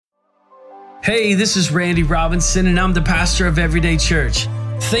Hey, this is Randy Robinson, and I'm the pastor of Everyday Church.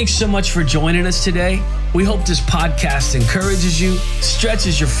 Thanks so much for joining us today. We hope this podcast encourages you,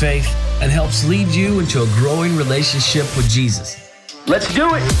 stretches your faith, and helps lead you into a growing relationship with Jesus. Let's do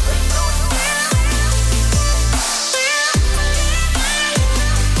it.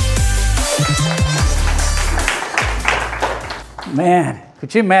 Man,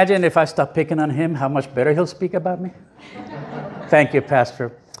 could you imagine if I stop picking on him, how much better he'll speak about me? Thank you,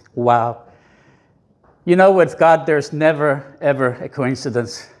 Pastor. Wow. You know, with God, there's never, ever a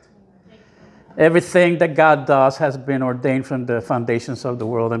coincidence. Everything that God does has been ordained from the foundations of the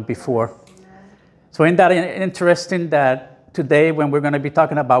world and before. So isn't that interesting that today, when we're going to be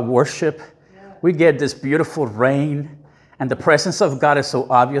talking about worship, we get this beautiful rain, and the presence of God is so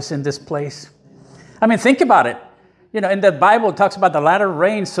obvious in this place? I mean, think about it. You know, in the Bible, it talks about the latter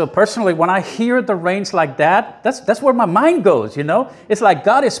rain. So personally, when I hear the rains like that, that's where my mind goes, you know? It's like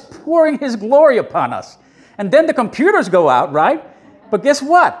God is pouring his glory upon us. And then the computers go out, right? But guess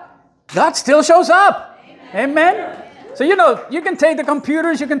what? God still shows up. Amen? So, you know, you can take the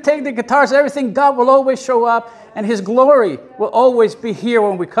computers, you can take the guitars, everything. God will always show up, and his glory will always be here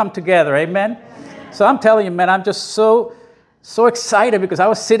when we come together. Amen? So I'm telling you, man, I'm just so excited because I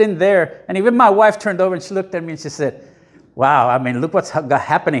was sitting there, and even my wife turned over and she looked at me and she said, wow, I mean, look what's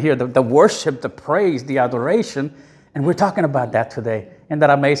happening here, the worship, the praise, the adoration, and we're talking about that today. Isn't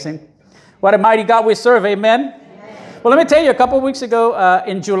that amazing? What a mighty God we serve, amen? Well, let me tell you, a couple of weeks ago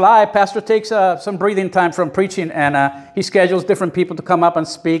in July, Pastor takes some breathing time from preaching, and he schedules different people to come up and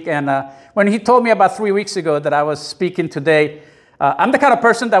speak, and when he told me about 3 weeks ago that I was speaking today, I'm the kind of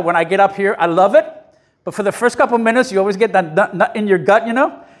person that when I get up here, I love it. But for the first couple of minutes, you always get that nut in your gut, you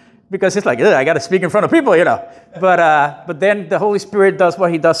know, because it's like, I got to speak in front of people, you know. But then the Holy Spirit does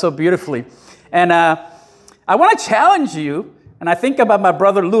what he does so beautifully. And I want to challenge you, and I think about my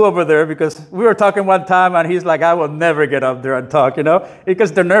brother Lou over there, because we were talking one time, and he's like, I will never get up there and talk, you know,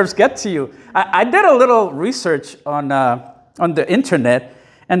 because the nerves get to you. I did a little research on the internet,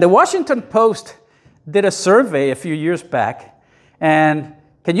 and the Washington Post did a survey a few years back, and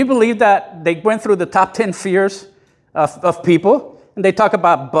can you believe that they went through the top 10 fears of people? And they talk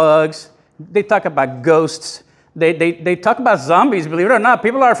about bugs. They talk about ghosts. They talk about zombies. Believe it or not,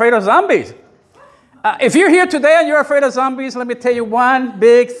 people are afraid of zombies. If you're here today and you're afraid of zombies, let me tell you one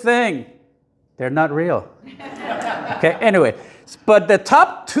big thing. They're not real. Okay, anyway. But the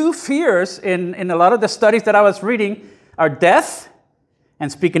top 2 fears in a lot of the studies that I was reading are death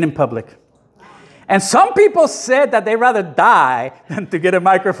and speaking in public. And some people said that they'd rather die than to get a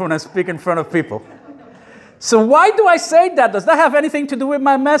microphone and speak in front of people. So why do I say that? Does that have anything to do with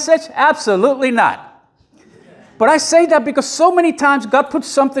my message? Absolutely not. But I say that because so many times God puts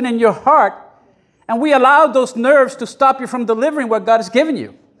something in your heart, and we allow those nerves to stop you from delivering what God has given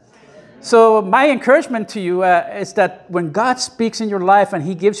you. So my encouragement to you is that when God speaks in your life and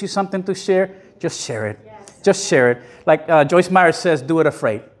he gives you something to share, just share it. Just share it. Like Joyce Meyer says, do it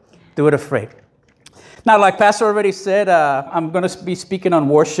afraid. Do it afraid. Now, like Pastor already said, I'm going to be speaking on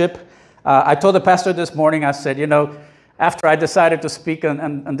worship. I told the pastor this morning, I said, you know, after I decided to speak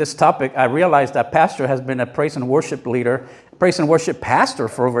on this topic, I realized that Pastor has been a praise and worship leader, praise and worship pastor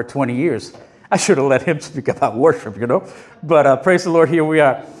for over 20 years. I should have let him speak about worship, you know. But praise the Lord, here we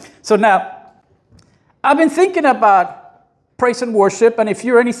are. So now, I've been thinking about praise and worship, and if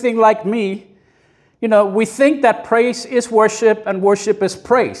you're anything like me, you know, we think that praise is worship and worship is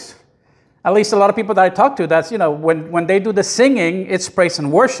praise. At least a lot of people that I talk to, that's, you know, when they do the singing, it's praise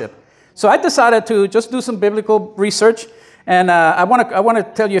and worship. So I decided to just do some biblical research, and I want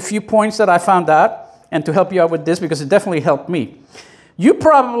to tell you a few points that I found out, and to help you out with this, because it definitely helped me. You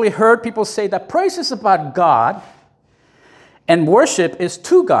probably heard people say that praise is about God, and worship is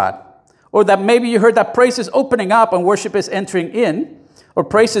to God. Or that maybe you heard that praise is opening up and worship is entering in, or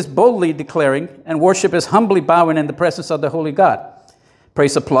praise is boldly declaring, and worship is humbly bowing in the presence of the holy God.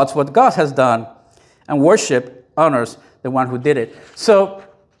 Praise applauds what God has done, and worship honors the one who did it. So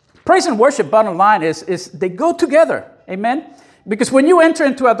praise and worship, bottom line, is they go together. Amen? Because when you enter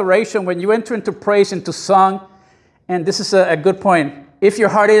into adoration, when you enter into praise, into song, and this is a good point, if your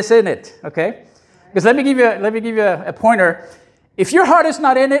heart is in it, okay? Because let me give you a pointer. If your heart is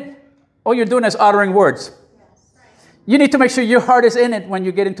not in it, all you're doing is uttering words. You need to make sure your heart is in it when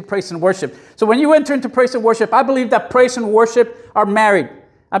you get into praise and worship. So when you enter into praise and worship, I believe that praise and worship are married.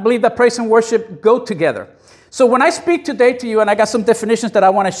 I believe that praise and worship go together. So when I speak today to you, and I got some definitions that I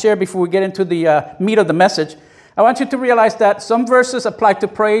want to share before we get into the meat of the message, I want you to realize that some verses apply to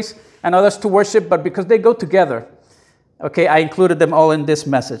praise and others to worship, but because they go together, okay, I included them all in this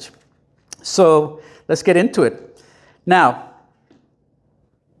message. So let's get into it. Now,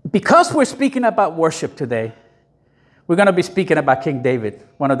 Because we're speaking about worship today, we're going to be speaking about King David,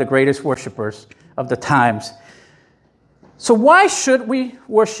 one of the greatest worshipers of the times. So why should we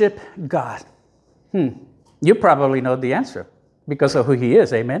worship God? You probably know the answer. Because of who he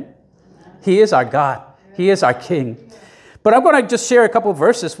is, amen? He is our God. He is our King. But I'm going to just share a couple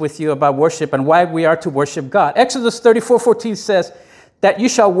verses with you about worship and why we are to worship God. Exodus 34:14 says that you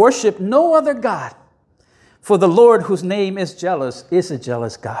shall worship no other God, for the Lord whose name is jealous is a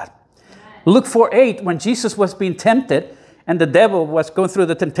jealous God. Luke 4:8, when Jesus was being tempted and the devil was going through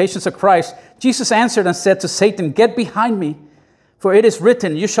the temptations of Christ, Jesus answered and said to Satan, "Get behind me, for it is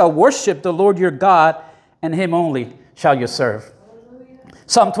written, you shall worship the Lord your God, and him only shall you serve."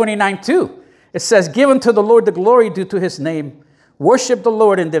 Psalm 29:2, it says, "Give unto the Lord the glory due to his name. Worship the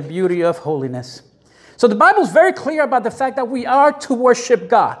Lord in the beauty of holiness." So the Bible is very clear about the fact that we are to worship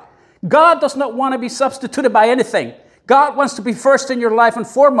God. God does not want to be substituted by anything. God wants to be first in your life and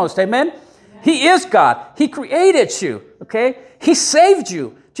foremost, amen? He is God. He created you, okay? He saved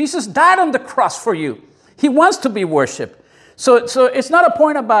you. Jesus died on the cross for you. He wants to be worshiped. So it's not a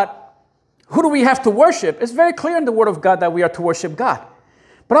point about who do we have to worship. It's very clear in the Word of God that we are to worship God.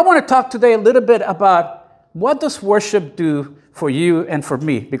 But I want to talk today a little bit about what does worship do for you and for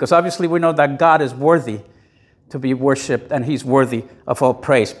me? Because obviously we know that God is worthy to be worshiped and he's worthy of all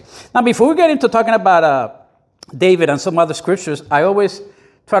praise. Now, before we get into talking about David and some other scriptures, I always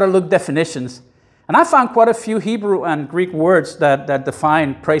try to look definitions. And I found quite a few Hebrew and Greek words that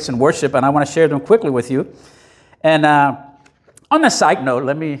define praise and worship, and I want to share them quickly with you. And on a side note,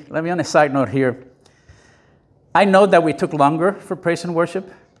 let me on a side note here. I know that we took longer for praise and worship.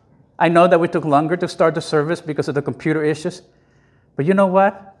 I know that we took longer to start the service because of the computer issues. But you know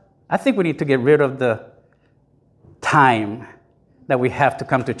what? I think we need to get rid of the time that we have to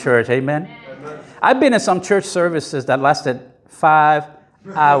come to church. Amen? Amen. I've been in some church services that lasted 5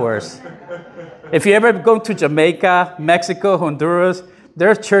 hours. If you ever go to Jamaica, Mexico, Honduras,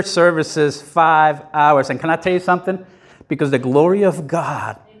 their church services 5 hours. And can I tell you something? Because the glory of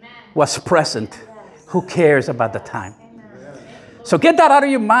God was present. Who cares about the time? So get that out of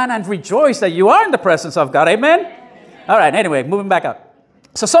your mind and rejoice that you are in the presence of God. Amen? All right, anyway, moving back up.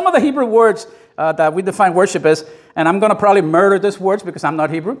 So some of the Hebrew words that we define worship as, and I'm going to probably murder these words because I'm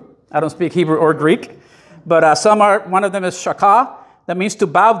not Hebrew. I don't speak Hebrew or Greek. But one of them is shakah. That means to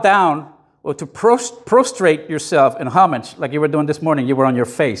bow down or to prostrate yourself in homage, like you were doing this morning. You were on your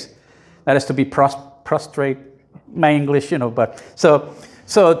face. That is to be prostrate. My English, but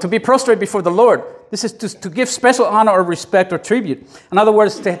so to be prostrate before the Lord. This is to give special honor or respect or tribute. In other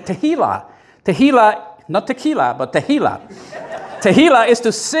words, tehillah. Tehillah, not tequila, but tehillah. Tehillah is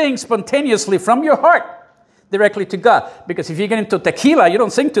to sing spontaneously from your heart directly to God. Because if you get into tequila, you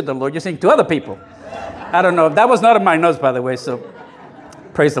don't sing to the Lord, you sing to other people. I don't know. That was not in my notes, by the way, so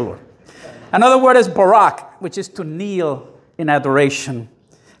praise the Lord. Another word is barak, which is to kneel in adoration.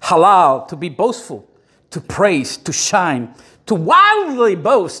 Halal, to be boastful, to praise, to shine, to wildly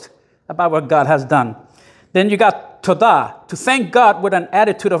boast about what God has done. Then you got todah, to thank God with an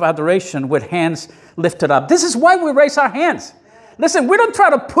attitude of adoration with hands lifted up. This is why we raise our hands. Listen, we don't try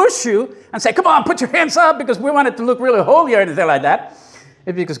to push you and say, come on, put your hands up because we want it to look really holy or anything like that.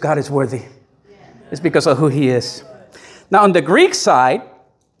 It's because God is worthy. It's because of who he is. Now, on the Greek side,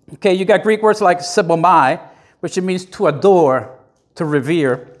 okay, you got Greek words like sebomai, which it means to adore, to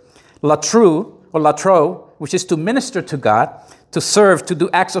revere. Latru or latro, which is to minister to God, to serve, to do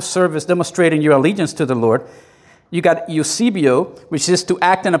acts of service, demonstrating your allegiance to the Lord. You got eusebio, which is to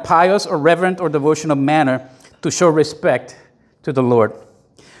act in a pious or reverent or devotional manner to show respect to the Lord.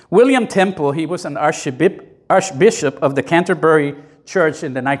 William Temple, he was an archbishop of the Canterbury Church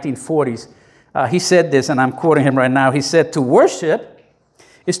in the 1940s. He said this, and I'm quoting him right now. He said, to worship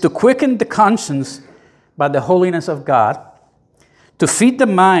is to quicken the conscience by the holiness of God, to feed the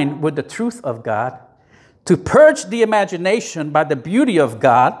mind with the truth of God, to purge the imagination by the beauty of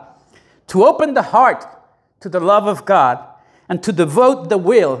God, to open the heart to the love of God, and to devote the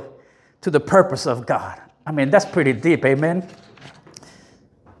will to the purpose of God. I mean, that's pretty deep, amen?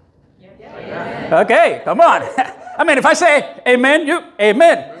 Okay, come on. I mean, if I say amen, you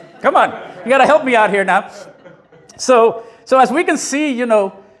amen. Come on. You got to help me out here now. So as we can see,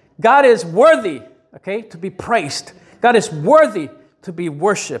 God is worthy, okay, to be praised. God is worthy to be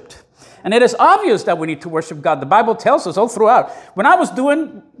worshiped. And it is obvious that we need to worship God. The Bible tells us all throughout. When I was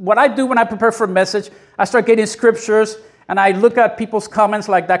doing what I do when I prepare for a message, I start getting scriptures and I look at people's comments,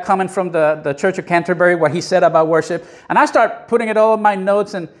 like that comment from the Church of Canterbury, what he said about worship. And I start putting it all in my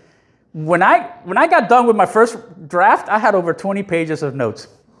notes. And when I got done with my first draft, I had over 20 pages of notes.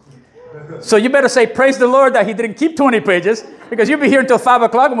 So you better say, praise the Lord that he didn't keep 20 pages, because you'll be here until 5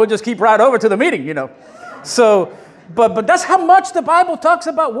 o'clock and we'll just keep right over to the meeting, you know. So, but that's how much the Bible talks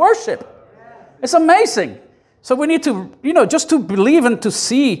about worship. It's amazing. So we need to, just to believe and to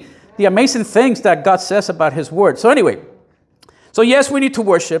see the amazing things that God says about his word. So anyway, so yes, we need to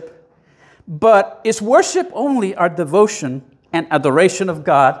worship, but is worship only our devotion and adoration of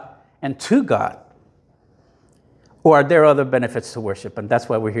God and to God? Or are there other benefits to worship? And that's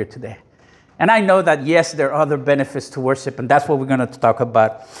why we're here today. And I know that, yes, there are other benefits to worship, and that's what we're going to talk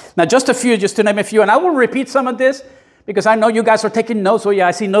about. Now, just to name a few, and I will repeat some of this because I know you guys are taking notes. Oh, yeah,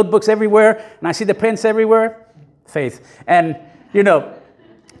 I see notebooks everywhere, and I see the pens everywhere. Faith. And,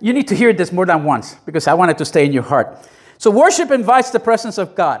 you need to hear this more than once because I want it to stay in your heart. So worship invites the presence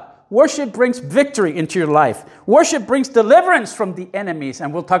of God. Worship brings victory into your life. Worship brings deliverance from the enemies.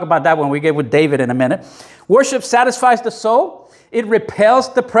 And we'll talk about that when we get with David in a minute. Worship satisfies the soul. It repels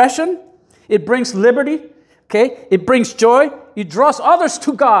depression. It brings liberty. Okay? It brings joy. It draws others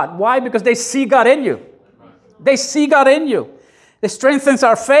to God. Why? Because they see God in you. They see God in you. It strengthens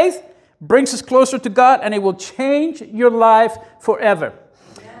our faith, brings us closer to God, and it will change your life forever.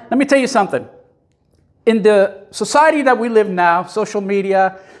 Let me tell you something. In the society that we live now, social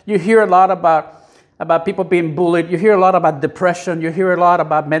media, you hear a lot about people being bullied. You hear a lot about depression. You hear a lot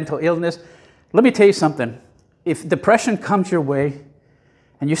about mental illness. Let me tell you something. If depression comes your way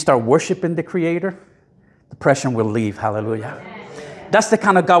and you start worshiping the Creator, depression will leave. Hallelujah. That's the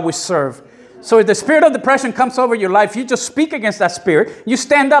kind of God we serve. So if the spirit of depression comes over your life, you just speak against that spirit. You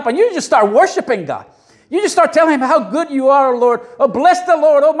stand up and you just start worshiping God. You just start telling him how good you are, Lord. Oh, bless the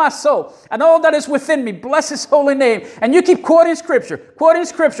Lord, oh my soul, and all that is within me. Bless his holy name. And you keep quoting scripture, quoting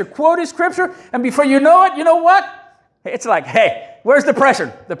scripture, quoting scripture. And before you know it, you know what? It's like, hey, where's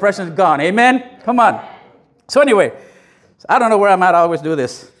depression? Depression's gone. Amen? Come on. So anyway, I don't know where I'm at. I always do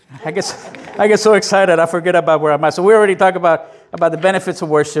this. I get so excited I forget about where I'm at. So we already talked about the benefits of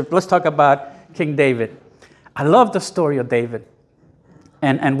worship. Let's talk about King David. I love the story of David.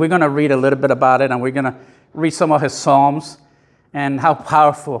 And we're going to read a little bit about it, and we're going to read some of his Psalms and how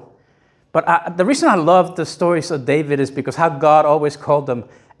powerful. But the reason I love the stories of David is because how God always called him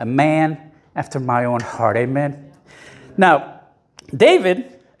a man after my own heart. Amen. Now,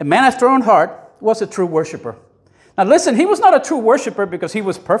 David, a man after our own heart, was a true worshiper. Now listen, he was not a true worshiper because he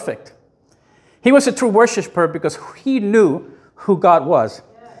was perfect. He was a true worshiper because he knew who God was,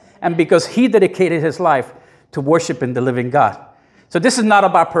 and because he dedicated his life to worshiping the living God. So this is not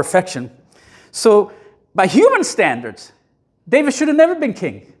about perfection. So by human standards, David should have never been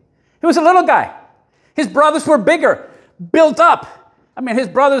king. He was a little guy. His brothers were bigger, built up. I mean, his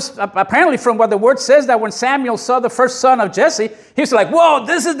brothers, apparently from what the word says, that when Samuel saw the first son of Jesse, he was like, whoa,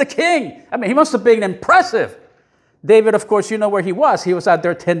 this is the king. I mean, he must have been impressive. David, of course, you know where he was. He was out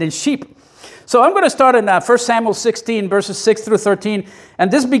there tending sheep. So I'm going to start in 1 Samuel 16, verses 6 through 13.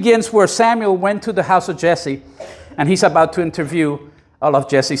 And this begins where Samuel went to the house of Jesse, and he's about to interview all of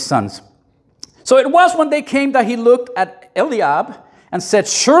Jesse's sons. So it was when they came that he looked at Eliab and said,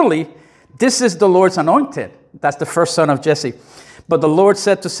 surely this is the Lord's anointed. That's the first son of Jesse. But the Lord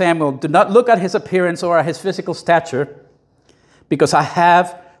said to Samuel, do not look at his appearance or at his physical stature, because I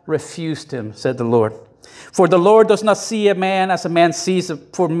have refused him, said the Lord. For the Lord does not see a man as a man sees.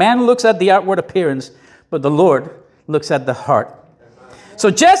 For man looks at the outward appearance, but the Lord looks at the heart. So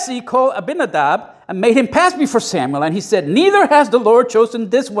Jesse called Abinadab and made him pass before Samuel. And he said, neither has the Lord chosen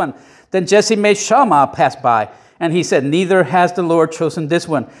this one. Then Jesse made Shammah pass by. And he said, neither has the Lord chosen this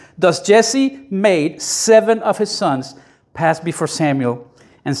one. Thus Jesse made 7 of his sons pass before Samuel.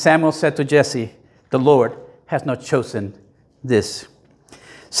 And Samuel said to Jesse, the Lord has not chosen this.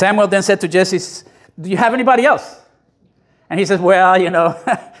 Samuel then said to Jesse, do you have anybody else? And he says, well,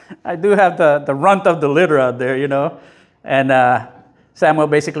 I do have the runt of the litter out there, And Samuel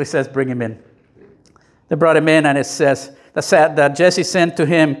basically says, bring him in. They brought him in, and it says that Jesse sent to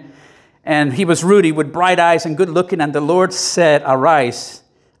him, and he was ruddy with bright eyes and good looking. And the Lord said, arise,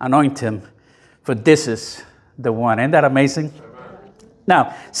 anoint him, for this is the one. Isn't that amazing?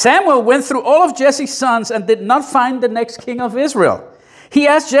 Now, Samuel went through all of Jesse's sons and did not find the next king of Israel. He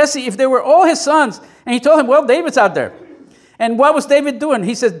asked Jesse if they were all his sons, and he told him, well, David's out there. And what was David doing?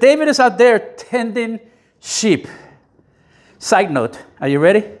 He says, David is out there tending sheep. Side note, are you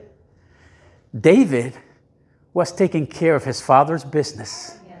ready? David was taking care of his father's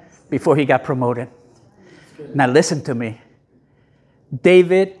business before he got promoted. Now listen to me.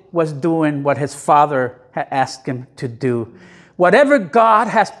 David was doing what his father had asked him to do. Whatever God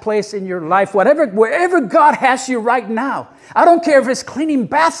has placed in your life, wherever God has you right now, I don't care if it's cleaning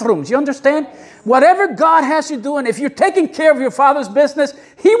bathrooms, you understand? Whatever God has you doing, if you're taking care of your Father's business,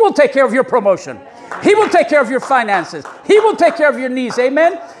 He will take care of your promotion. He will take care of your finances. He will take care of your needs,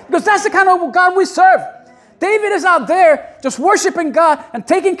 amen? Because that's the kind of God we serve. David is out there just worshiping God and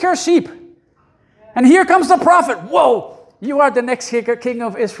taking care of sheep. And here comes the prophet. Whoa, you are the next king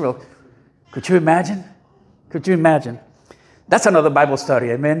of Israel. Could you imagine? Could you imagine? That's another Bible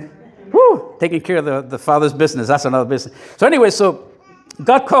study, amen? Woo, taking care of the Father's business, that's another business. So anyway, so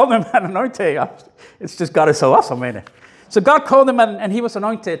God called him an anointed. It's just God is so awesome, ain't it? So God called him and he was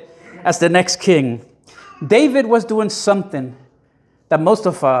anointed as the next king. David was doing something that most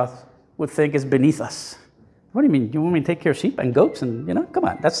of us would think is beneath us. What do you mean? You want me to take care of sheep and goats? And, come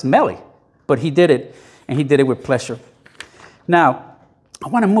on, that's smelly. But he did it, and he did it with pleasure. Now, I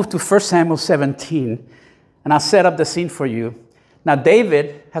want to move to 1 Samuel 17, and I'll set up the scene for you. Now,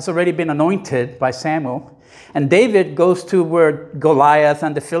 David has already been anointed by Samuel, and David goes to where Goliath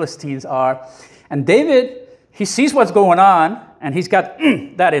and the Philistines are. And David, he sees what's going on, and he's got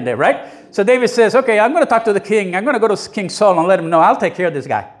that in there, right? So David says, okay, I'm going to talk to the king. I'm going to go to King Saul and let him know I'll take care of this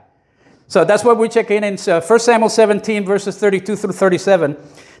guy. So that's what we check in 1 Samuel 17, verses 32 through 37.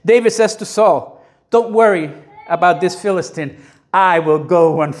 David says to Saul, don't worry about this Philistine. I will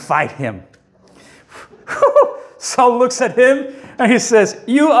go and fight him. Saul looks at him and he says,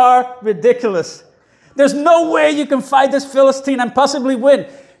 you are ridiculous. There's no way you can fight this Philistine and possibly win.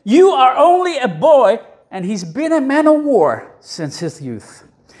 You are only a boy, and he's been a man of war since his youth.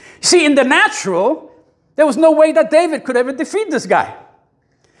 See, in the natural, there was no way that David could ever defeat this guy.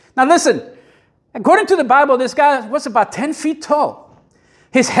 Now listen, according to the Bible, this guy was about 10 feet tall.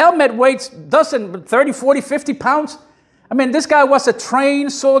 His helmet weighs 30, 40, 50 pounds. I mean, this guy was a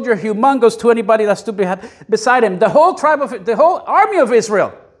trained soldier, humongous to anybody that stood beside him. The whole army of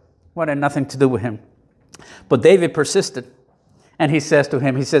Israel wanted nothing to do with him. But David persisted. And he says to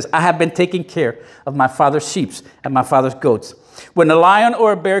him, I have been taking care of my father's sheep and my father's goats. When a lion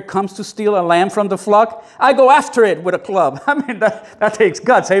or a bear comes to steal a lamb from the flock, I go after it with a club. I mean, that takes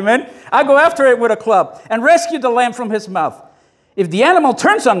guts, amen? I go after it with a club and rescue the lamb from his mouth. If the animal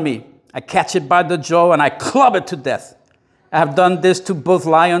turns on me, I catch it by the jaw and I club it to death. I have done this to both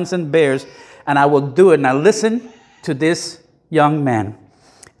lions and bears, and I will do it. Now listen to this young man.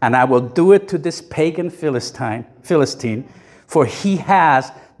 And I will do it to this pagan Philistine, for he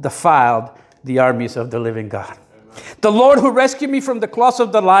has defiled the armies of the living God. The Lord who rescued me from the claws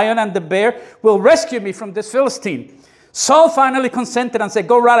of the lion and the bear will rescue me from this Philistine. Saul finally consented and said,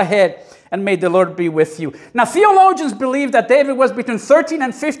 go right ahead, and may the Lord be with you. Now, theologians believe that David was between 13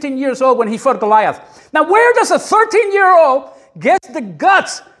 and 15 years old when he fought Goliath. Now, where does a 13-year-old get the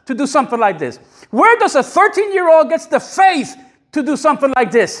guts to do something like this? Where does a 13-year-old get the faith to do something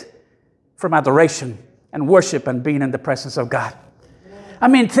like this? From adoration and worship and being in the presence of God. I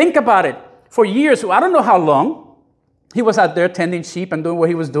mean, think about it. For years, I don't know how long, he was out there tending sheep and doing what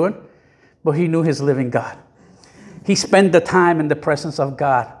he was doing, but he knew his living God. He spent the time in the presence of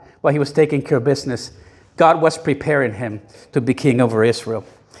God while he was taking care of business. God was preparing him to be king over Israel.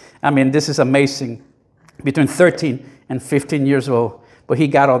 I mean, this is amazing. Between 13 and 15 years old, but he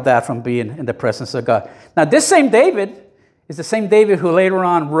got all that from being in the presence of God. Now, this same David is the same David who later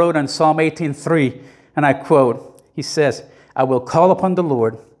on wrote in Psalm 18:3, and I quote, he says, I will call upon the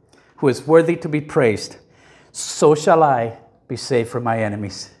Lord who is worthy to be praised. So shall I be saved from my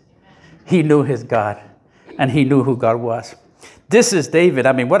enemies. He knew his God, and he knew who God was. This is David.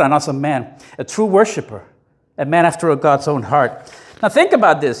 I mean, what an awesome man. A true worshiper, a man after God's own heart. Now think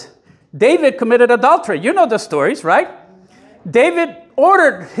about this. David committed adultery. You know the stories, right? David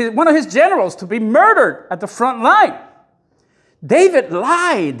ordered one of his generals to be murdered at the front line. David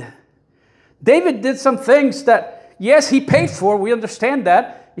lied. David did some things that, yes, he paid for. We understand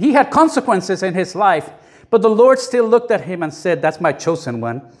that. He had consequences in his life. But the Lord still looked at him and said, that's my chosen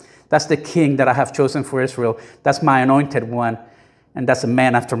one. That's the king that I have chosen for Israel. That's my anointed one. And that's a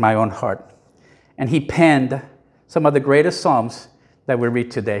man after my own heart. And he penned some of the greatest psalms that we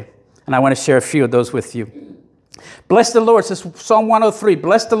read today. And I want to share a few of those with you. Bless the Lord, says Psalm 103.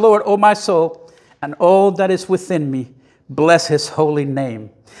 Bless the Lord, O my soul, and all that is within me. Bless his holy name.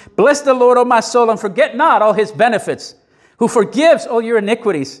 Bless the Lord, O my soul, and forget not all his benefits, who forgives all your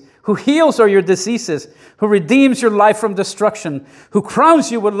iniquities, who heals all your diseases, who redeems your life from destruction, who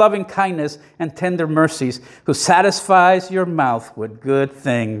crowns you with loving kindness and tender mercies, who satisfies your mouth with good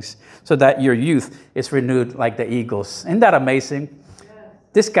things, so that your youth is renewed like the eagles. Isn't that amazing?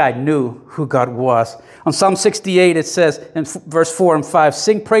 This guy knew who God was. On Psalm 68, it says in verse 4 and 5,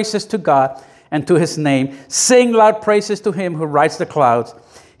 sing praises to God and to his name. Sing loud praises to him who rides the clouds.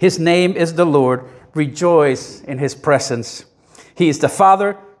 His name is the Lord. Rejoice in his presence. He is the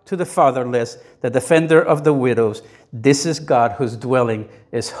father to the fatherless, the defender of the widows. This is God whose dwelling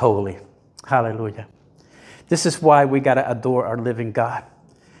is holy. Hallelujah. This is why we got to adore our living God.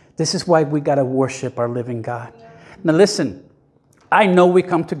 This is why we got to worship our living God. Now listen, I know we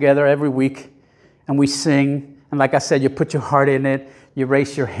come together every week and we sing. And like I said, you put your heart in it. You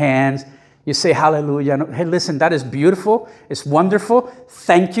raise your hands. You say hallelujah. Hey, listen, that is beautiful. It's wonderful.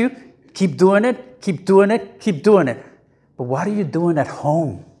 Thank you. Keep doing it. Keep doing it. Keep doing it. But what are you doing at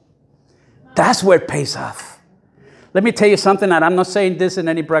home? That's where it pays off. Let me tell you something, and I'm not saying this in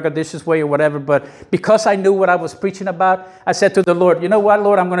any braggadocious way or whatever, but because I knew what I was preaching about, I said to the Lord, you know what,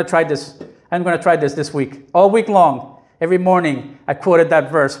 Lord, I'm going to try this. I'm going to try this week. All week long, every morning, I quoted that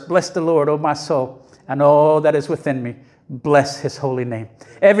verse, bless the Lord, O my soul, and all that is within me. Bless his holy name.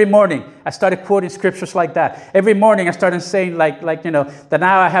 Every morning, I started quoting scriptures like that. Every morning, I started saying that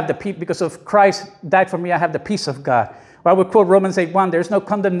now I have the peace, because of Christ died for me, I have the peace of God. Or I would quote Romans 8:1, there's no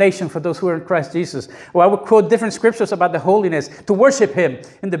condemnation for those who are in Christ Jesus. Or I would quote different scriptures about the holiness, to worship him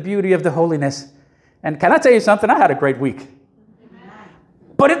in the beauty of the holiness. And can I tell you something? I had a great week.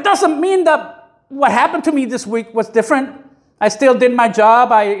 But it doesn't mean that what happened to me this week was different. I still did my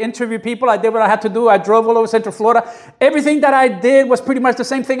job. I interviewed people. I did what I had to do. I drove all over Central Florida. Everything that I did was pretty much the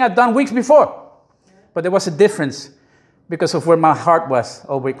same thing I'd done weeks before. But there was a difference because of where my heart was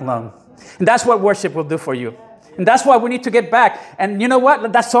all week long. And that's what worship will do for you. And that's why we need to get back. And you know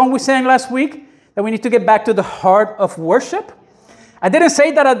what? That song we sang last week, that we need to get back to the heart of worship. I didn't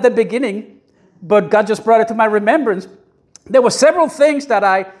say that at the beginning, but God just brought it to my remembrance. There were several things that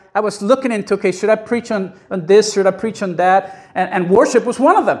I was looking into. Okay, should I preach on this? Should I preach on that? And worship was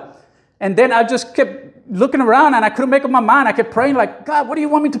one of them. And then I just kept looking around and I couldn't make up my mind. I kept praying like, God, what do you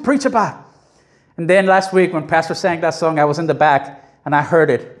want me to preach about? And then last week when Pastor sang that song, I was in the back and I heard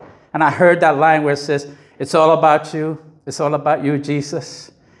it. And I heard that line where it says, it's all about you. It's all about you,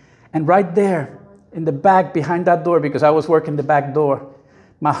 Jesus. And right there in the back behind that door, because I was working the back door,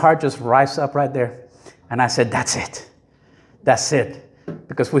 my heart just rise up right there. And I said, that's it. That's it.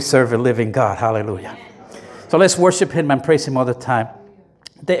 Because we serve a living God. Hallelujah. So let's worship him and praise him all the time.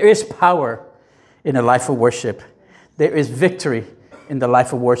 There is power in a life of worship. There is victory in the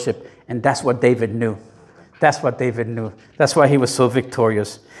life of worship. And that's what David knew. That's what David knew. That's why he was so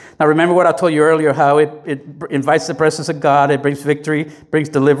victorious. Now, remember what I told you earlier, how it invites the presence of God, it brings victory, brings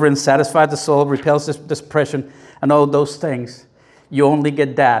deliverance, satisfies the soul, repels depression, and all those things. You only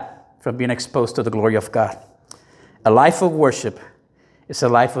get that from being exposed to the glory of God. A life of worship is a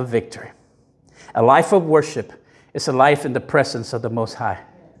life of victory. A life of worship is a life in the presence of the Most High.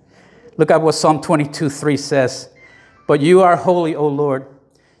 Look at what Psalm 22:3 says. But you are holy, O Lord.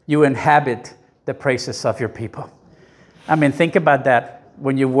 You inhabit the praises of your people. I mean, think about that.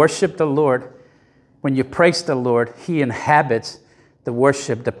 When you worship the Lord, when you praise the Lord, he inhabits the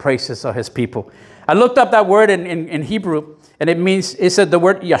worship, the praises of his people. I looked up that word in Hebrew, and it's the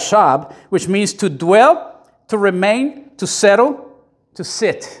word yashab, which means to dwell, to remain, to settle, to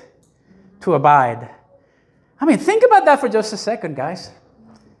sit, to abide. I mean, think about that for just a second, guys.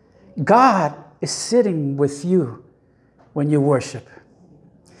 God is sitting with you when you worship.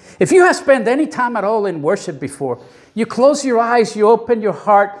 If you have spent any time at all in worship before, you close your eyes, you open your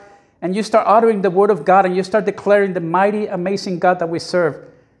heart, and you start uttering the word of God, and you start declaring the mighty, amazing God that we serve.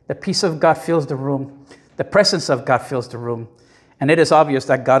 The peace of God fills the room. The presence of God fills the room. And it is obvious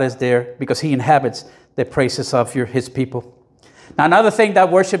that God is there because he inhabits the praises of his people. Now, another thing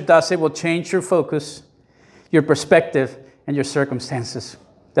that worship does, it will change your focus, your perspective, and your circumstances.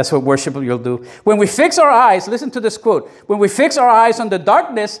 That's what worship will do. When we fix our eyes, listen to this quote, when we fix our eyes on the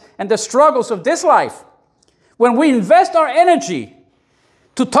darkness and the struggles of this life, when we invest our energy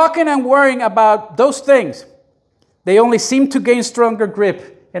to talking and worrying about those things, they only seem to gain stronger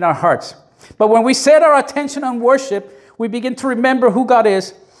grip in our hearts. But when we set our attention on worship, we begin to remember who God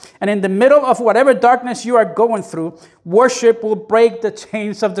is. And in the middle of whatever darkness you are going through, worship will break the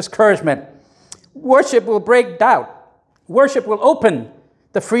chains of discouragement. Worship will break doubt. Worship will open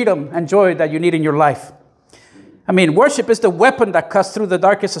the freedom and joy that you need in your life. I mean, worship is the weapon that cuts through the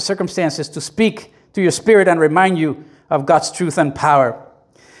darkest of circumstances to speak to your spirit and remind you of God's truth and power.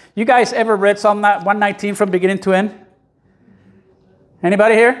 You guys ever read Psalm 119 from beginning to end?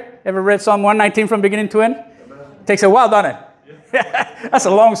 Anybody here ever read Psalm 119 from beginning to end? Takes a while, doesn't it? That's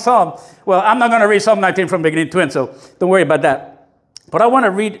a long psalm. Well, I'm not going to read Psalm 19 from beginning to end, so don't worry about that. But I want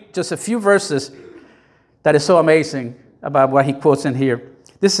to read just a few verses that is so amazing about what he quotes in here.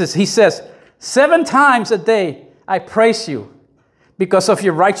 He says, 7 times a day I praise you because of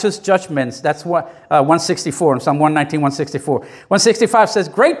your righteous judgments. That's what 164, Psalm 119, 164. 165 says,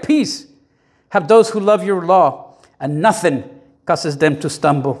 great peace have those who love your law, and nothing causes them to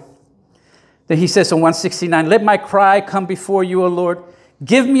stumble. Then he says in 169, let my cry come before you, O Lord.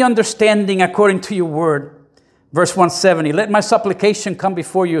 Give me understanding according to your word. Verse 170, let my supplication come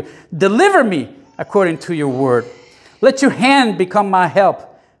before you. Deliver me according to your word. Let your hand become my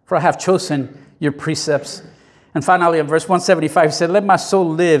help, for I have chosen your precepts. And finally, in verse 175, he said, let my soul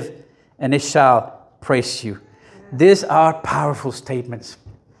live, and it shall praise you. These are powerful statements.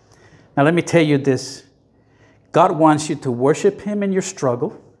 Now, let me tell you this. God wants you to worship him in your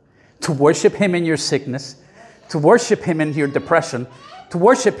struggle, to worship him in your sickness, to worship him in your depression, to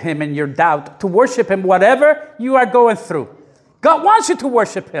worship him in your doubt, to worship him whatever you are going through. God wants you to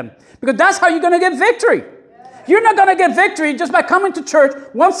worship him, because that's how you're going to get victory. You're not going to get victory just by coming to church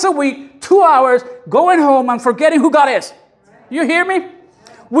once a week, 2 hours, going home and forgetting who God is. You hear me?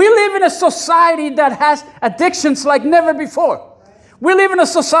 We live in a society that has addictions like never before. We live in a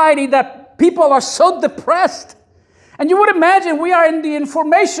society that people are so depressed. And you would imagine we are in the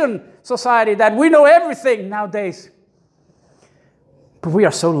information society that we know everything nowadays. But we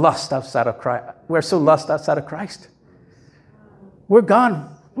are so lost outside of Christ. We're so lost outside of Christ. We're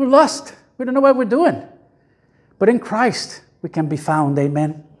gone. We're lost. We don't know what we're doing. But in Christ, we can be found.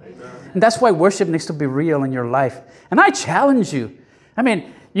 Amen. And that's why worship needs to be real in your life. And I challenge you. I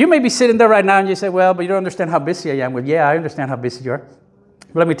mean, you may be sitting there right now and you say, well, but you don't understand how busy I am. Well, yeah, I understand how busy you are.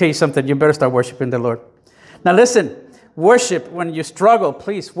 But let me tell you something. You better start worshiping the Lord. Now listen, worship when you struggle.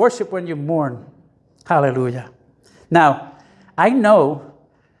 Please, worship when you mourn. Hallelujah. Now, I know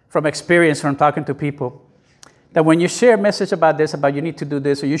from experience, from talking to people, that when you share a message about this, about you need to do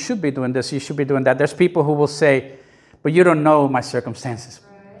this, or you should be doing this, you should be doing that, there's people who will say, but you don't know my circumstances.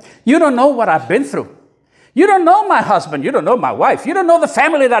 You don't know what I've been through. You don't know my husband. You don't know my wife. You don't know the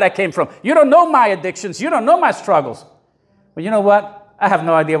family that I came from. You don't know my addictions. You don't know my struggles. But you know what? I have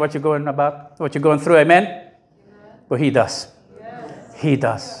no idea what you're going through. Amen? But he does. He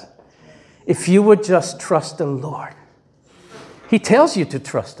does. If you would just trust the Lord. He tells you to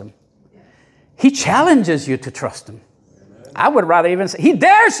trust him. He challenges you to trust him. I would rather even say, he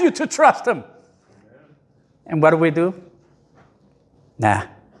dares you to trust him. And what do? Nah.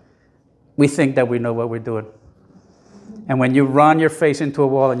 We think that we know what we're doing. And when you run your face into a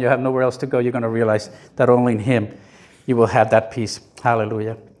wall and you have nowhere else to go, you're going to realize that only in him you will have that peace.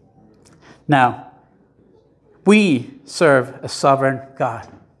 Hallelujah. Now, we serve a sovereign God.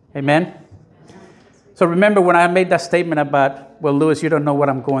 Amen? So remember when I made that statement about, well, Louis, you don't know what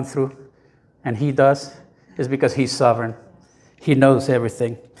I'm going through. And he does. It's because he's sovereign. He knows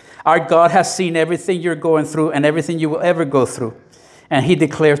everything. Our God has seen everything you're going through and everything you will ever go through. And he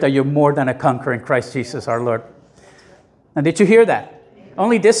declares that you're more than a conqueror in Christ Jesus our Lord. Now, did you hear that?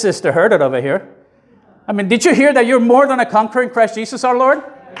 Only this sister heard it over here. I mean, did you hear that you're more than a conqueror in Christ Jesus our Lord?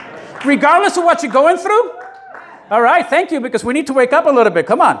 Regardless of what you're going through? All right, thank you, because we need to wake up a little bit.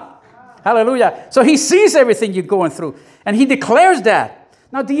 Come on. Hallelujah. So he sees everything you're going through, and he declares that.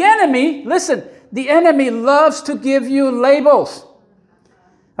 Now, the enemy, listen, the enemy loves to give you labels.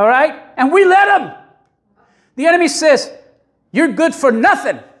 All right? And we let him. The enemy says, you're good for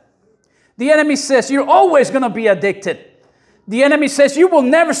nothing. The enemy says, you're always going to be addicted. The enemy says, you will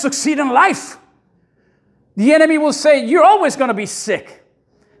never succeed in life. The enemy will say, you're always going to be sick.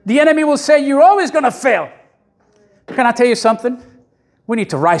 The enemy will say, you're always going to fail. Can I tell you something? We need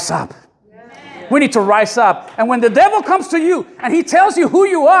to rise up. We need to rise up. And when the devil comes to you and he tells you who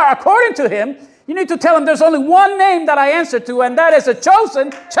you are according to him, you need to tell him there's only one name that I answer to, and that is a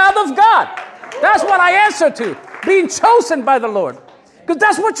chosen child of God. That's what I answer to, being chosen by the Lord. Because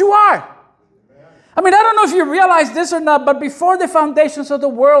that's what you are. I mean, I don't know if you realize this or not, but before the foundations of the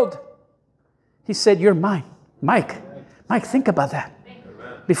world, he said, you're mine. Mike, think about that.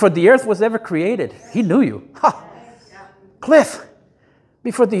 Before the earth was ever created, he knew you. Ha! Cliff,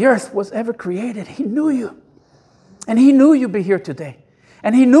 before the earth was ever created, he knew you. And he knew you'd be here today.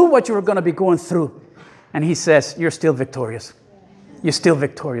 And he knew what you were going to be going through. And he says, you're still victorious. You're still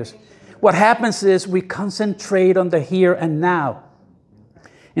victorious. What happens is we concentrate on the here and now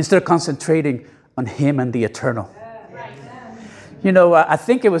instead of concentrating on him and the eternal. You know, I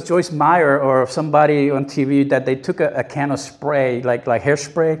think it was Joyce Meyer or somebody on TV that they took a can of spray, like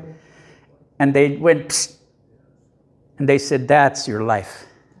hairspray, and they went, psst, and they said, that's your life.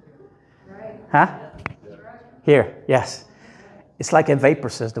 Huh? Here, yes. It's like a vapor,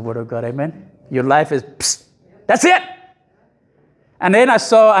 says the word of God, amen? Your life is, psst, that's it. And then I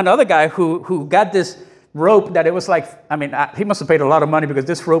saw another guy who got this rope that it was like, he must have paid a lot of money because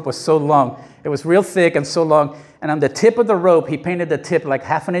this rope was so long. It was real thick and so long. And on the tip of the rope, he painted the tip, like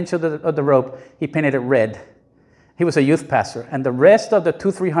half an inch of the rope, he painted it red. He was a youth pastor. And the rest of the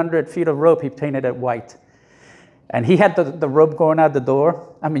 300 feet of rope, he painted it white. And he had the rope going out the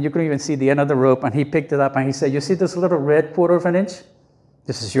door. You couldn't even see the end of the rope. And he picked it up and he said, you see this little red quarter of an inch?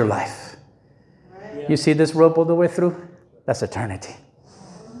 This is your life. You see this rope all the way through? That's eternity.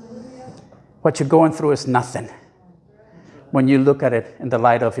 What you're going through is nothing when you look at it in the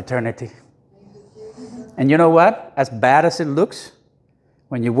light of eternity. And you know what? As bad as it looks,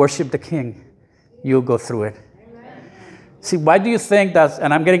 when you worship the King, you'll go through it. See, why do you think that,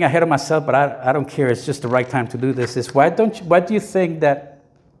 and I'm getting ahead of myself, but I don't care, it's just the right time to do this, is why do you think that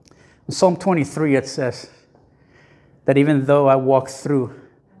in Psalm 23 it says that even though I walk through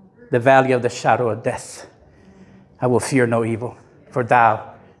the valley of the shadow of death, I will fear no evil, for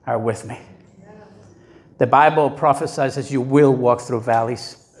thou art with me. The Bible prophesies that you will walk through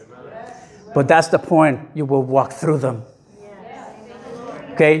valleys. But that's the point. You will walk through them.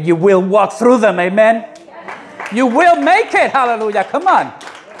 Okay? You will walk through them. Amen? You will make it. Hallelujah. Come on.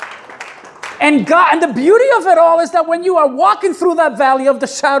 And God, and the beauty of it all is that when you are walking through that valley of the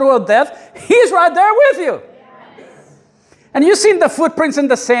shadow of death, He's right there with you. And you've seen the footprints in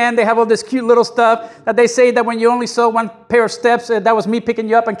the sand. They have all this cute little stuff that they say that when you only saw one pair of steps, that was me picking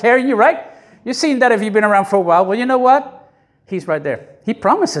you up and carrying you, right? You've seen that if you've been around for a while. Well, you know what? He's right there. He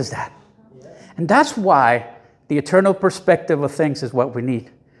promises that. And that's why the eternal perspective of things is what we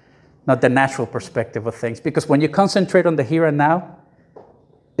need, not the natural perspective of things. Because when you concentrate on the here and now,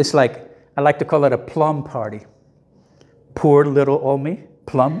 it's like, I like to call it a plum party. Poor little old me,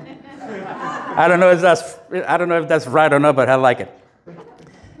 plum. I don't know if that's right or not, but I like it.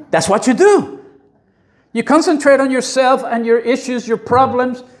 That's what you do. You concentrate on yourself and your issues, your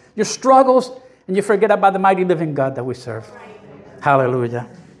problems, your struggles, and you forget about the mighty living God that we serve. Hallelujah.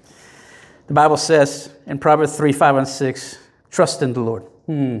 The Bible says in Proverbs 3, 5, and 6, trust in the Lord.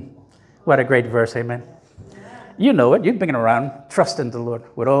 What a great verse, amen. You know it. You've been around. Trust in the Lord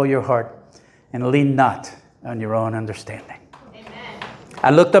with all your heart and lean not on your own understanding. Amen.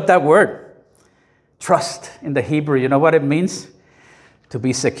 I looked up that word. Trust in the Hebrew. You know what it means? To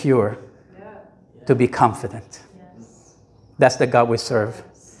be secure. To be confident. That's the God we serve.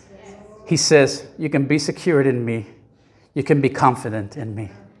 He says, you can be secured in me. You can be confident in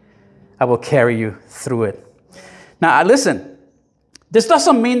me. I will carry you through it. Now, listen, this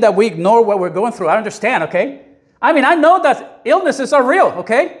doesn't mean that we ignore what we're going through. I understand, okay? I know that illnesses are real,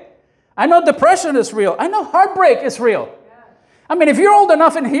 okay? I know depression is real. I know heartbreak is real. If you're old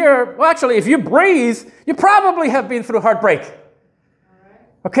enough in here, well, actually, if you breathe, you probably have been through heartbreak.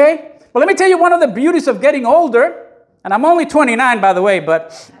 Okay? Well, let me tell you one of the beauties of getting older, and I'm only 29, by the way,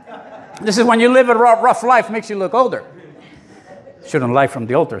 but this is when you live a rough life, makes you look older. Shouldn't lie from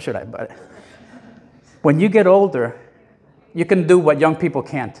the altar, should I? But when you get older, you can do what young people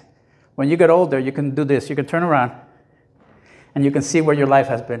can't. When you get older, you can do this. You can turn around and you can see where your life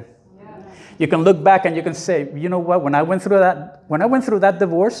has been. You can look back and you can say, you know what? When I went through that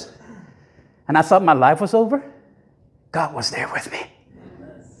divorce and I thought my life was over, God was there with me.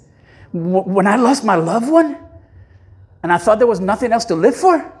 When I lost my loved one and I thought there was nothing else to live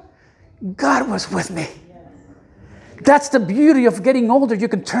for, God was with me. That's the beauty of getting older. You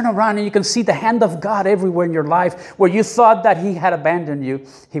can turn around and you can see the hand of God everywhere in your life. Where you thought that He had abandoned you,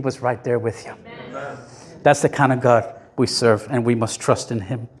 He was right there with you. Amen. That's the kind of God we serve, and we must trust in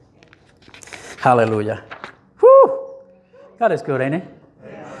Him. Hallelujah. Whew. God is good, ain't He?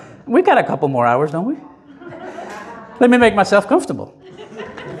 Yeah. We got a couple more hours, don't we? Let me make myself comfortable.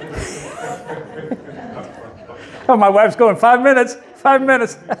 Oh, my wife's going 5 minutes. 5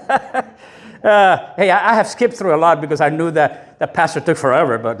 minutes. Hey, I have skipped through a lot because I knew that the pastor took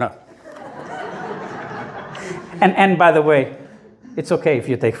forever, but no. And by the way, it's okay if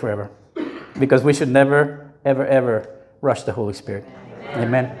you take forever, because we should never, ever, ever rush the Holy Spirit.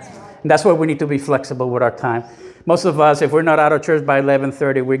 Amen. And that's why we need to be flexible with our time. Most of us, if we're not out of church by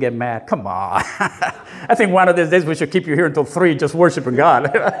 11:30, we get mad. Come on. I think one of these days we should keep you here until 3 just worshiping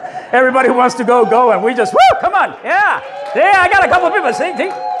God. Everybody who wants to go, and we just, woo, come on. Yeah, I got a couple of people. See?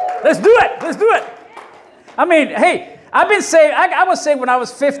 Let's do it. Hey, I've been saved. I was saved when I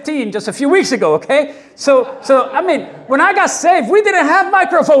was 15, just a few weeks ago, okay? So when I got saved, we didn't have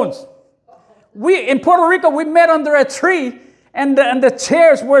microphones. In Puerto Rico, we met under a tree, and the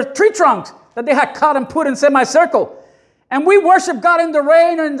chairs were tree trunks that they had cut and put in semicircle. And we worshiped God in the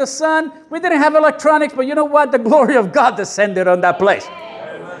rain or in the sun. We didn't have electronics, but you know what? The glory of God descended on that place.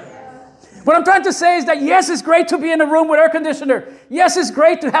 What I'm trying to say is that, yes, it's great to be in a room with air conditioner. Yes, it's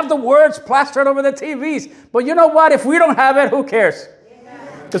great to have the words plastered over the TVs. But you know what? If we don't have it, who cares?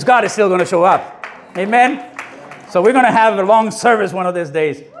 Because God is still going to show up. Amen? So we're going to have a long service one of these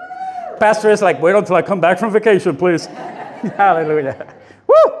days. Pastor is like, wait until I come back from vacation, please. Hallelujah.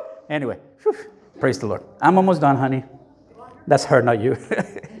 Woo! Anyway, whew, praise the Lord. I'm almost done, honey. That's her, not you.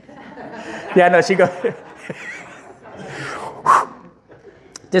 Yeah, no, she goes.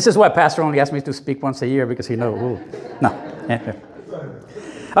 This is why Pastor only asks me to speak once a year, because he knows. No.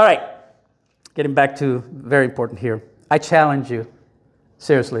 All right. Getting back to very important here. I challenge you,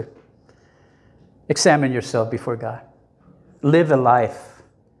 seriously. Examine yourself before God. Live a life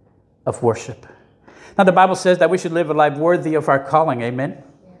of worship. Now, the Bible says that we should live a life worthy of our calling. Amen.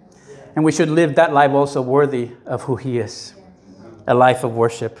 And we should live that life also worthy of who He is. A life of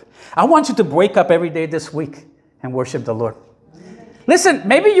worship. I want you to wake up every day this week and worship the Lord. Listen,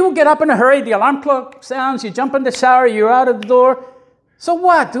 maybe you get up in a hurry, the alarm clock sounds, you jump in the shower, you're out of the door. So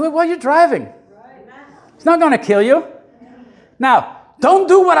what? Do it while you're driving. It's not going to kill you. Now, don't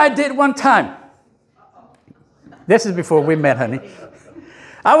do what I did one time. This is before we met, honey.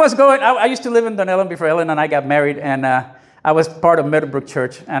 I used to live in Dunellen before Ellen and I got married, and I was part of Meadowbrook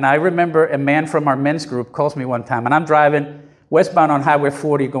Church. And I remember a man from our men's group calls me one time, and I'm driving westbound on Highway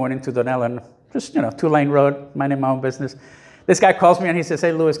 40 going into Dunellen, just, 2-lane road, minding my own business. This guy calls me and he says,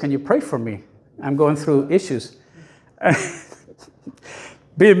 hey, Louis, can you pray for me? I'm going through issues.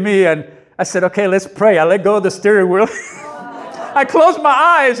 Being me, and I said, okay, let's pray. I let go of the steering wheel. I closed my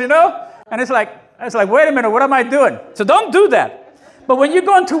eyes, and it's like, wait a minute, what am I doing? So don't do that. But when you're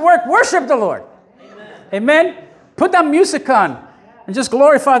going to work, worship the Lord. Amen? Put that music on and just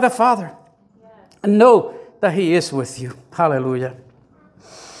glorify the Father. And know that He is with you. Hallelujah.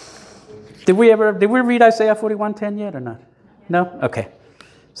 Did we read Isaiah 41:10 yet or not? No? Okay.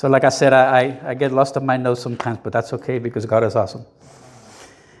 So like I said, I get lost in my notes sometimes, but that's okay because God is awesome.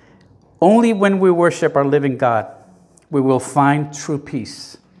 Only when we worship our living God, we will find true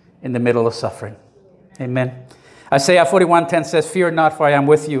peace in the middle of suffering. Amen. Isaiah 41:10 says, fear not, for I am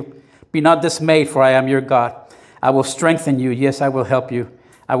with you. Be not dismayed, for I am your God. I will strengthen you. Yes, I will help you.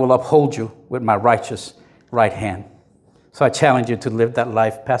 I will uphold you with my righteous right hand. So I challenge you to live that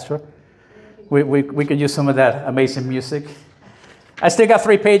life, Pastor. We could use some of that amazing music. I still got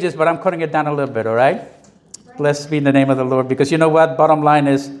 3 pages, but I'm cutting it down a little bit, all right? Blessed be in the name of the Lord, because you know what? Bottom line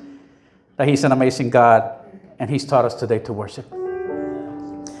is that He's an amazing God, and He's taught us today to worship.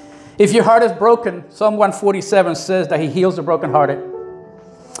 If your heart is broken, Psalm 147 says that He heals the brokenhearted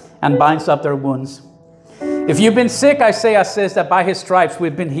and binds up their wounds. If you've been sick, Isaiah says that by His stripes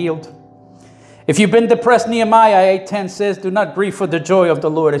we've been healed. If you've been depressed, Nehemiah 8:10 says, do not grieve, for the joy of the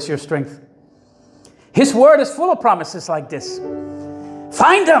Lord is your strength. His word is full of promises like this.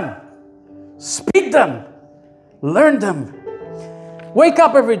 Find them, speak them, learn them. Wake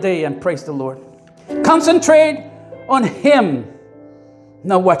up every day and praise the Lord. Concentrate on Him,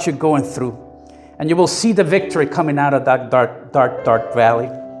 not what you're going through. And you will see the victory coming out of that dark valley.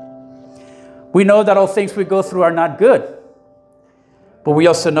 We know that all things we go through are not good. But we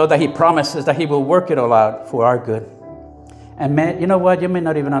also know that He promises that He will work it all out for our good. And man, you know what? You may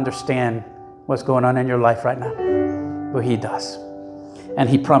not even understand what's going on in your life right now. But He does. And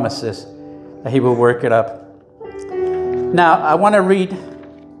He promises that He will work it up. Now, I want to read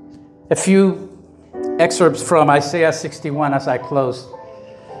a few excerpts from Isaiah 61 as I close.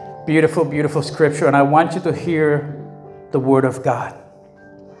 Beautiful, beautiful scripture. And I want you to hear the word of God.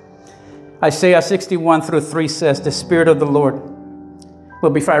 Isaiah 61:3 says, the Spirit of the Lord.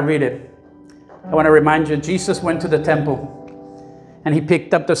 Well, before I read it, I want to remind you, Jesus went to the temple and He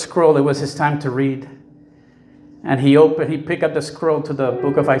picked up the scroll. It was His time to read. And He picked up the scroll to the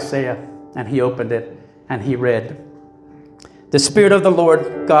book of Isaiah, and He opened it and He read, the Spirit of the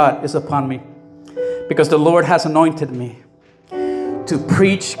Lord God is upon me, because the Lord has anointed me to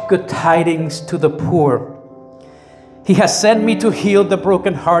preach good tidings to the poor. He has sent me to heal the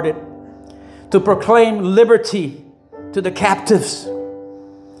brokenhearted, to proclaim liberty to the captives,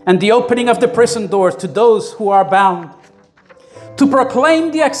 and the opening of the prison doors to those who are bound, to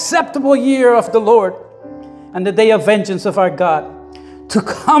proclaim the acceptable year of the Lord and the day of vengeance of our God, to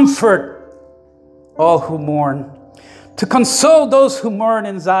comfort all who mourn, to console those who mourn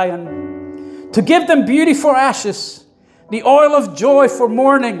in Zion, to give them beauty for ashes, the oil of joy for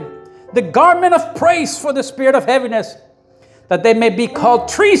mourning, the garment of praise for the spirit of heaviness, that they may be called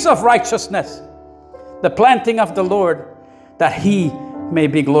trees of righteousness, the planting of the Lord, that He may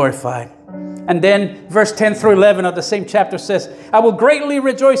be glorified. And then verse 10 through 11 of the same chapter says, I will greatly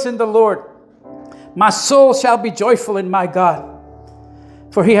rejoice in the Lord. My soul shall be joyful in my God.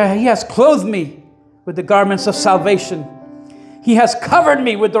 For he has clothed me with the garments of salvation. He has covered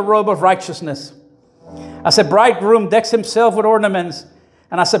me with the robe of righteousness. As a bridegroom decks himself with ornaments,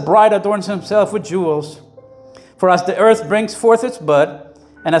 and as a bride adorns himself with jewels. For as the earth brings forth its bud,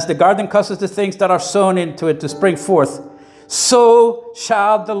 and as the garden causes the things that are sown into it to spring forth, so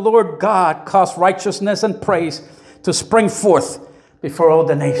shall the Lord God cause righteousness and praise to spring forth before all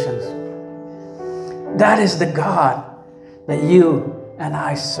the nations. That is the God that you and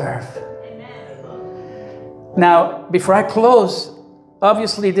I serve. Now, before I close,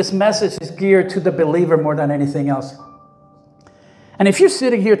 obviously this message is geared to the believer more than anything else. And if you're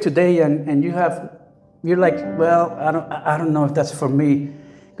sitting here today and you're like, well, I don't know if that's for me,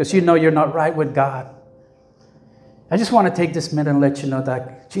 because you know you're not right with God. I just want to take this minute and let you know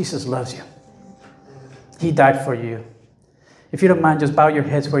that Jesus loves you. He died for you. If you don't mind, just bow your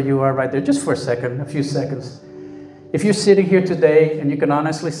heads where you are right there, just for a few seconds. If you're sitting here today and you can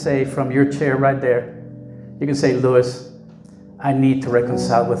honestly say from your chair right there, you can say, Louis, I need to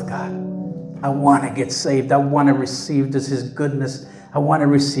reconcile with God. I want to get saved. I want to receive His goodness. I want to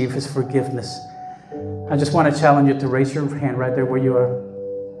receive His forgiveness. I just want to challenge you to raise your hand right there where you are.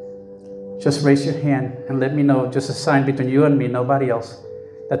 Just raise your hand and let me know, just a sign between you and me, nobody else,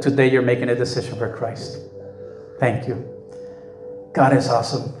 that today you're making a decision for Christ. Thank you. God is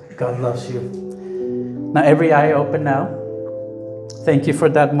awesome. God loves you. Now every eye open now. Thank you for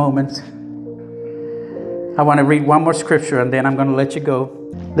that moment. I want to read one more scripture and then I'm going to let you go.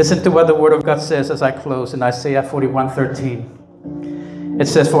 Listen to what the Word of God says as I close in Isaiah 41:13. It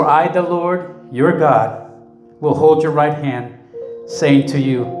says, For I, the Lord, your God, will hold your right hand, saying to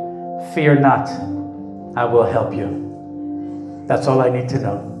you, Fear not, I will help you. That's all I need to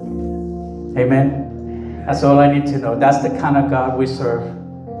know. Amen? That's all I need to know. That's the kind of God we serve.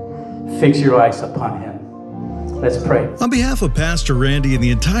 Fix your eyes upon Him. Let's pray. On behalf of Pastor Randy and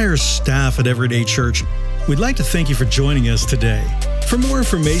the entire staff at Everyday Church, we'd like to thank you for joining us today. For more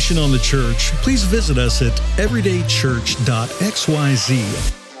information on the church, please visit us at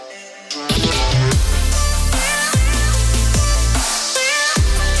everydaychurch.xyz.